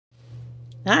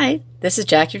Hi, this is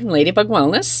Jackie from Ladybug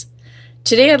Wellness.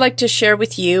 Today I'd like to share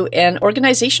with you an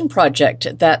organization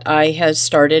project that I had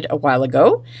started a while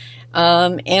ago,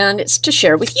 and it's to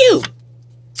share with you.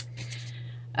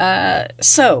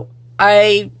 So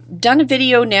I've done a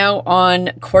video now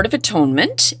on Court of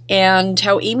Atonement and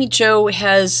how Amy Jo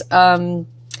has done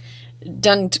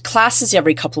classes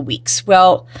every couple of weeks.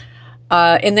 Well,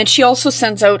 and then she also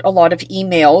sends out a lot of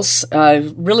emails,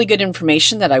 really good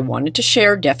information that I wanted to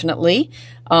share, definitely.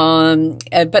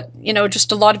 But, you know,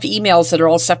 just a lot of emails that are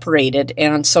all separated,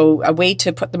 and so a way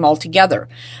to put them all together.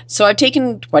 So I've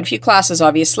taken quite a few classes,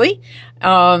 obviously.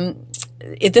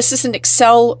 This is an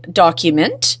Excel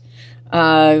document.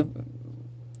 So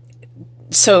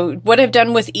what I've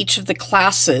done with each of the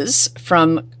classes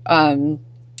from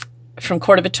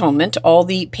Court of Atonement, all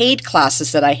the paid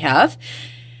classes that I have,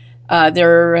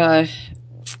 they're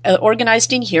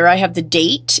organized in here. I have the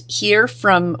date here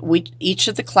from each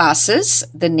of the classes,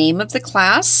 the name of the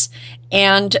class,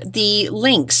 and the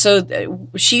link. So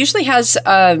she usually has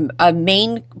a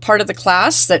main part of the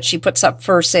class that she puts up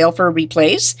for sale for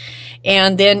replays.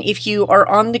 And then if you are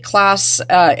on the class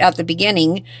at the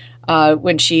beginning,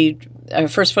 when she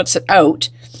first puts it out,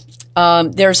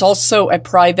 there's also a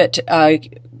private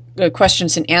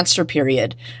questions and answer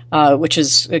period, which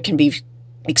can be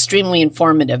extremely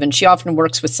informative, and she often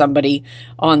works with somebody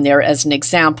on there as an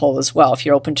example as well, if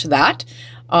you're open to that.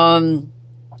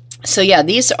 So yeah,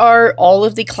 these are all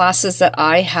of the classes that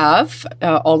I have,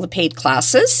 all the paid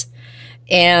classes,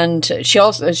 and she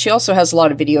also has a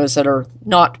lot of videos that are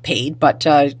not paid, but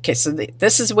okay, so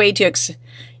this is a way to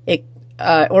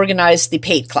organize the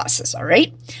paid classes. All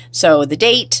right, so the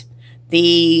date,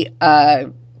 the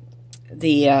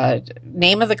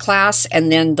name of the class,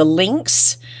 and then the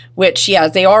links, which, yeah,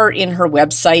 they are in her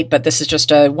website, but this is just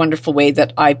a wonderful way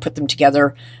that I put them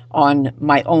together on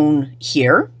my own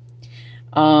here.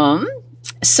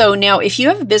 So now if you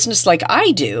have a business like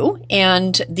I do,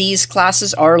 and these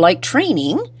classes are like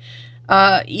training,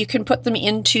 you can put them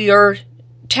into your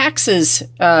taxes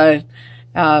as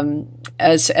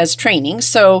training.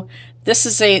 So this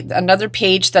is another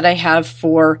page that I have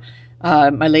for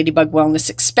my Ladybug Wellness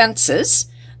expenses.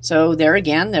 So there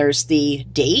again, there's the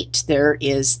date, there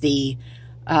is the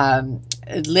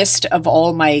list of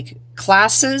all my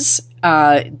classes,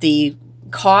 the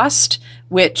cost,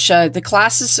 which the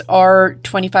classes are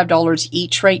 $25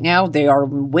 each right now. They are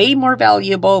way more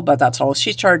valuable, but that's all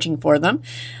she's charging for them.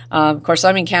 Of course,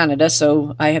 I'm in Canada,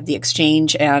 so I have the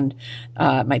exchange and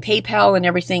my PayPal and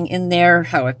everything in there,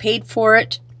 how I paid for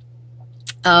it.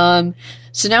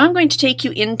 So now I'm going to take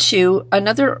you into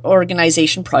another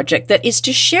organization project that is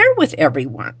to share with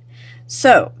everyone.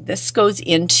 So this goes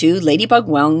into Ladybug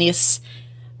Wellness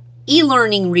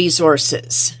e-learning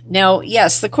resources. Now,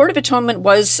 yes, the Court of Atonement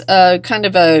was kind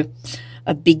of a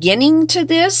beginning to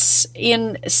this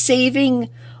in saving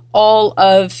all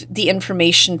of the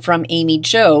information from Amy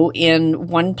Jo in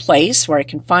one place where I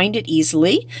can find it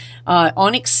easily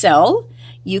on Excel.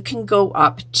 You can go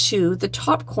up to the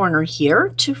top corner here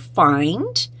to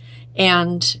find,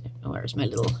 and where's my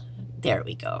little, there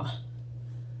we go.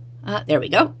 There we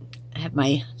go. I have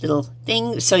my little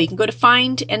thing. So you can go to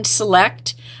find and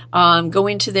select, go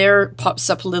into there, pops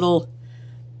up a little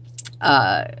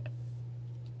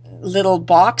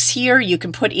box here. You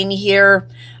can put in here,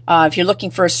 if you're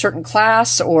looking for a certain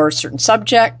class or a certain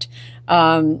subject,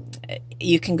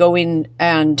 you can go in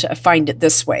and find it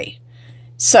this way.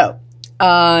 So,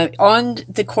 on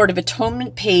the Court of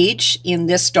Atonement page in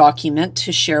this document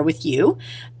to share with you,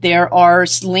 there are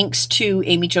links to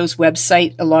Amy Jo's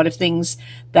website, a lot of things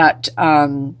that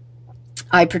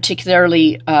I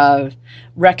particularly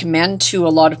recommend to a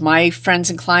lot of my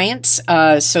friends and clients.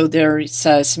 So there's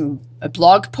some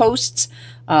blog posts,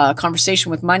 Conversation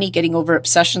with Money, Getting Over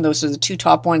Obsession. Those are the two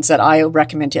top ones that I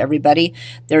recommend to everybody.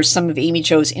 There's some of Amy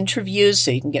Jo's interviews,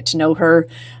 so you can get to know her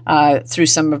through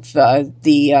some of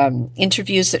the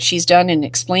interviews that she's done in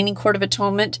explaining Court of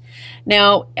Atonement.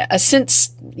 Now,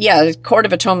 since, yeah, Court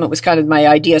of Atonement was kind of my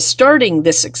idea starting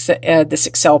this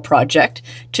Excel project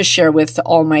to share with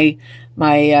all my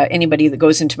anybody that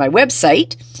goes into my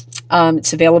website.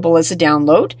 It's available as a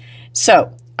download.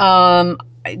 So,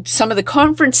 some of the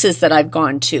conferences that I've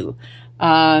gone to,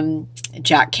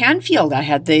 Jack Canfield, I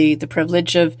had the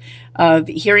privilege of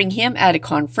hearing him at a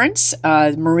conference.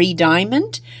 Marie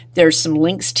Diamond, there's some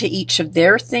links to each of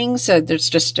their things. There's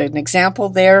just an example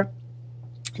there.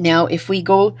 Now, if we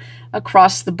go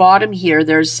across the bottom here,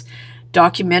 there's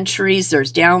documentaries,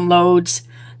 there's downloads,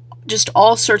 just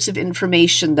all sorts of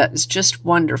information that is just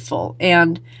wonderful.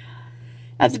 And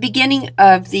at the beginning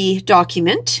of the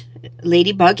document,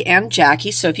 Ladybug and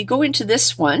Jackie. So if you go into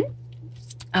this one,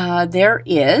 there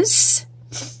is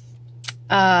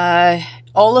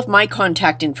all of my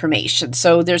contact information.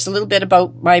 So there's a little bit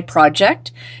about my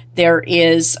project. There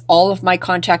is all of my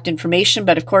contact information,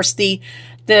 but of course the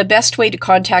best way to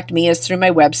contact me is through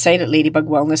my website at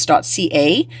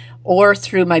ladybugwellness.ca or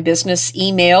through my business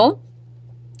email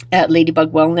at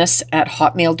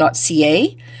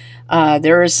ladybugwellness@hotmail.ca.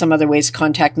 There are some other ways to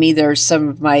contact me. There's some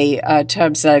of my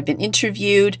times that I've been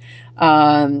interviewed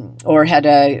or had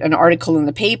an article in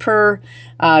the paper.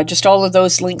 Just all of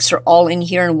those links are all in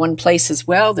here in one place as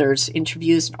well. There's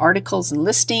interviews and articles and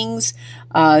listings.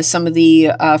 Some of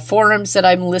the forums that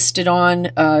I'm listed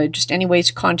on, just any way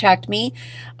to contact me.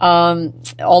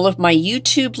 All of my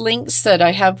YouTube links that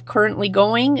I have currently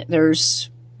going. There's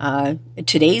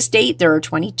today's date, there are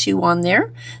 22 on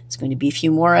there. There's going to be a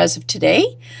few more as of today.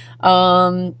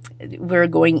 We're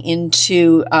going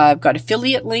into, I've got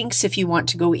affiliate links if you want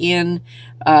to go in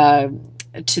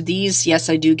to these. Yes,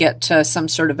 I do get some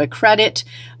sort of a credit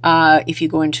if you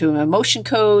go into a motion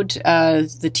code,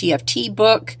 the TFT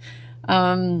book,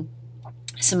 some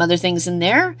other things in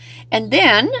there. And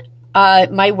then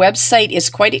my website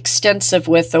is quite extensive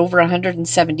with over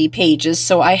 170 pages.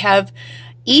 So I have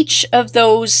each of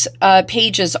those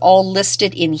pages all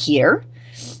listed in here.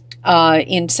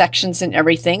 In sections and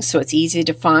everything, so it's easy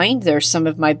to find. There's some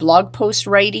of my blog post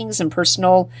writings and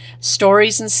personal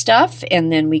stories and stuff,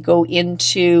 and then we go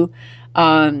into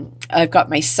I've got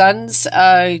my son's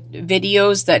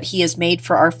videos that he has made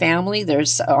for our family.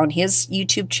 There's on his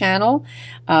YouTube channel,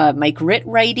 my grit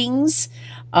writings,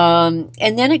 and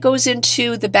then it goes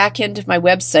into the back end of my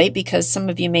website, because some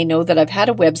of you may know that I've had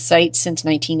a website since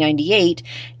 1998,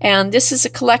 and this is a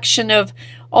collection of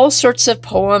all sorts of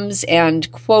poems and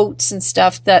quotes and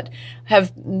stuff that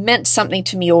have meant something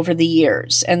to me over the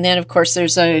years. And then, of course,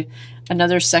 there's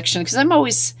another section, because I'm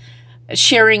always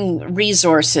sharing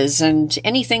resources and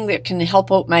anything that can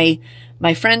help out my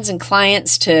friends and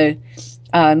clients to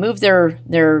move their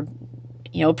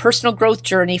personal growth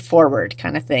journey forward,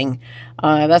 kind of thing.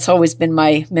 That's always been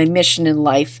my mission in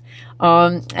life.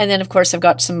 And then, of course, I've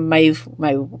got some of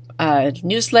my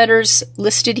newsletters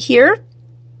listed here.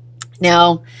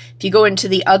 Now, if you go into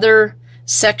the other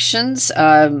sections,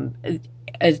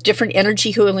 different energy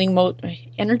healing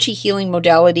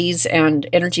modalities and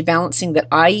energy balancing that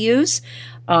I use,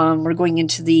 we're going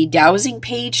into the dowsing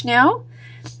page now.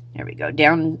 There we go.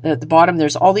 Down at the bottom,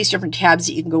 there's all these different tabs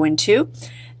that you can go into.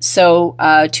 So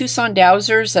Tucson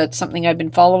Dowsers, that's something I've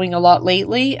been following a lot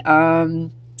lately.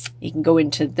 You can go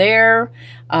into there.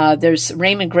 There's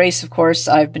Raymond Grace, of course.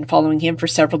 I've been following him for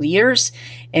several years,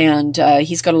 and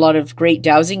he's got a lot of great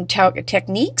dowsing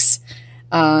techniques.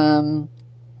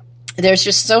 There's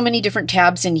just so many different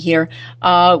tabs in here.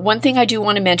 One thing I do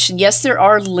want to mention, yes, there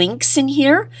are links in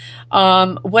here.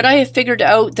 What I have figured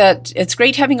out, that it's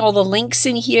great having all the links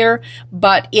in here,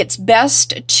 but it's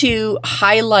best to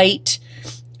highlight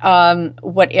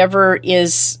whatever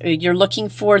is you're looking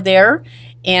for there,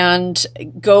 and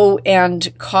go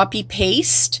and copy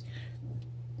paste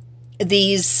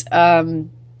these,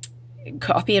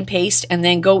 copy and paste, and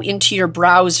then go into your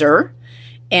browser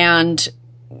and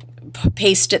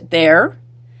paste it there,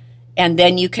 and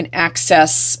then you can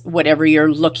access whatever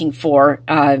you're looking for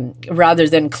rather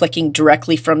than clicking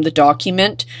directly from the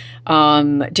document.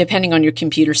 Depending on your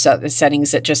computer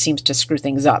settings, it just seems to screw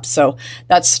things up. So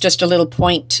that's just a little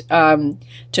point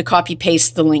to copy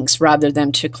paste the links rather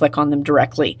than to click on them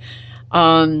directly.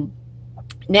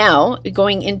 Now,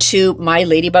 going into my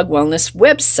Ladybug Wellness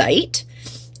website,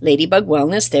 Ladybug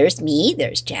Wellness, there's me,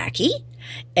 there's Jackie,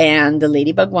 and the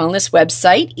Ladybug Wellness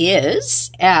website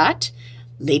is at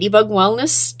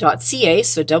ladybugwellness.ca,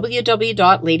 so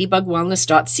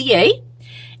www.ladybugwellness.ca.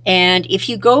 And if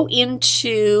you go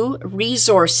into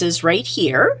resources right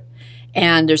here,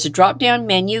 and there's a drop-down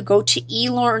menu, go to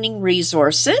e-learning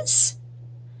resources.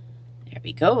 There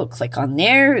we go. We'll click on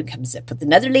there. It comes up with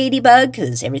another ladybug,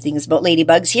 because everything is about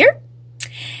ladybugs here.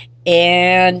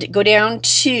 And go down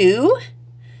to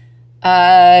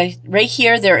right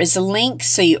here. There is a link.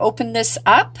 So you open this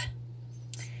up,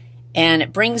 and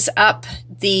it brings up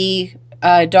the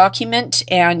document,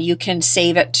 and you can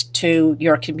save it to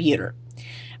your computer.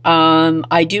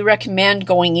 I do recommend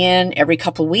going in every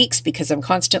couple of weeks, because I'm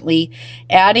constantly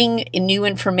adding new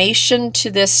information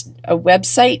to this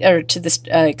website, or to this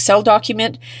Excel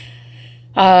document.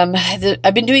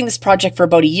 I've been doing this project for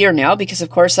about a year now, because of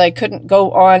course I couldn't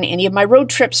go on any of my road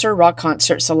trips or rock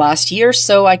concerts the last year,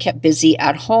 so I kept busy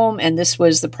at home, and this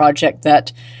was the project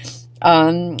that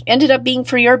ended up being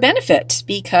for your benefit,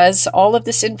 because all of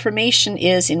this information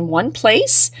is in one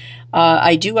place.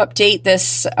 I do update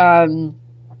this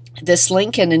this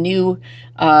link and a new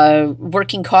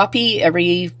working copy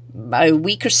every a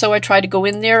week or so. I try to go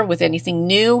in there with anything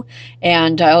new,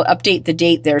 and I'll update the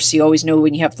date there so you always know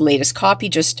when you have the latest copy.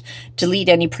 Just delete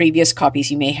any previous copies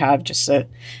you may have, just to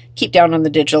keep down on the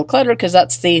digital clutter, because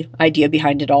that's the idea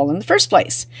behind it all in the first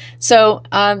place. So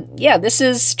yeah, this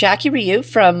is Jackie Ryu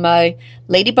from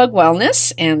Ladybug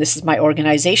Wellness, and this is my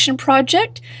organization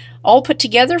project, all put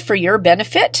together for your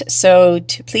benefit. So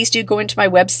please do go into my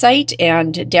website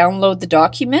and download the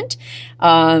document.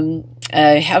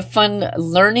 Have fun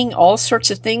learning all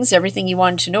sorts of things, everything you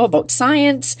wanted to know about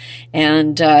science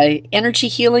and energy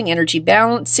healing, energy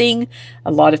balancing,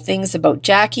 a lot of things about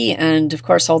Jackie, and of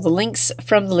course all the links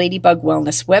from the Ladybug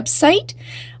Wellness website.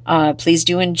 Please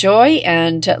do enjoy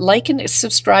and like and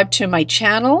subscribe to my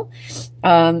channel.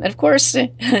 And of course,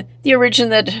 the reason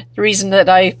that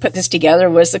I put this together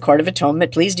was the Court of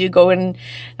Atonement. Please do go and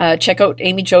check out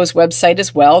Amy Jo's website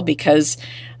as well, because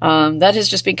that has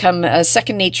just become a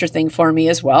second nature thing for me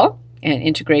as well, and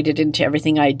integrated into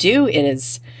everything I do. It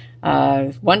is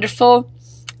wonderful.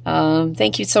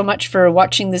 Thank you so much for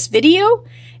watching this video,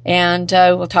 and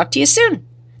we'll talk to you soon.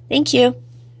 Thank you.